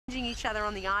each other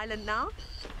on the island now.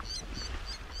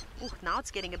 Oh, now it's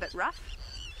getting a bit rough.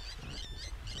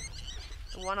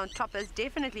 The one on top has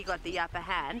definitely got the upper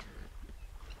hand.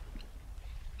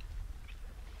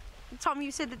 Tom,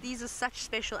 you said that these are such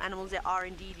special animals. They are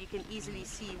indeed. You can easily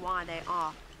see why they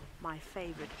are my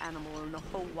favorite animal in the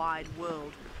whole wide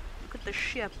world. Look at the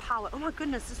sheer power. Oh my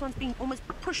goodness, this one's being almost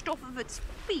pushed off of its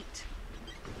feet.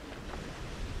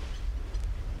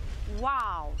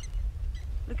 Wow.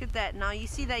 Look at that. Now you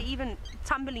see they're even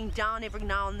tumbling down every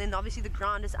now and then. Obviously the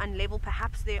ground is unlevel.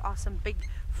 Perhaps there are some big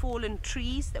fallen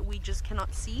trees that we just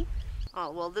cannot see.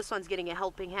 Oh, well, this one's getting a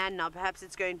helping hand now. Perhaps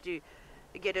it's going to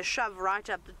get a shove right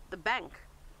up the bank.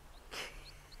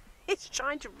 It's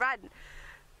trying to run.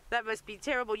 That must be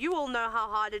terrible. You all know how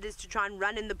hard it is to try and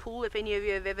run in the pool, if any of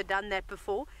you have ever done that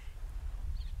before.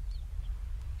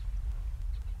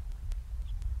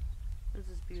 This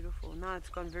is beautiful. Now it's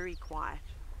gone very quiet.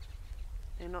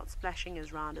 They're not splashing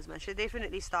around as much. They're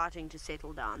definitely starting to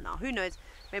settle down now. Who knows?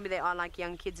 Maybe they are like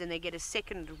young kids and they get a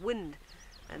second wind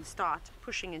and start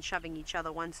pushing and shoving each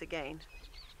other once again.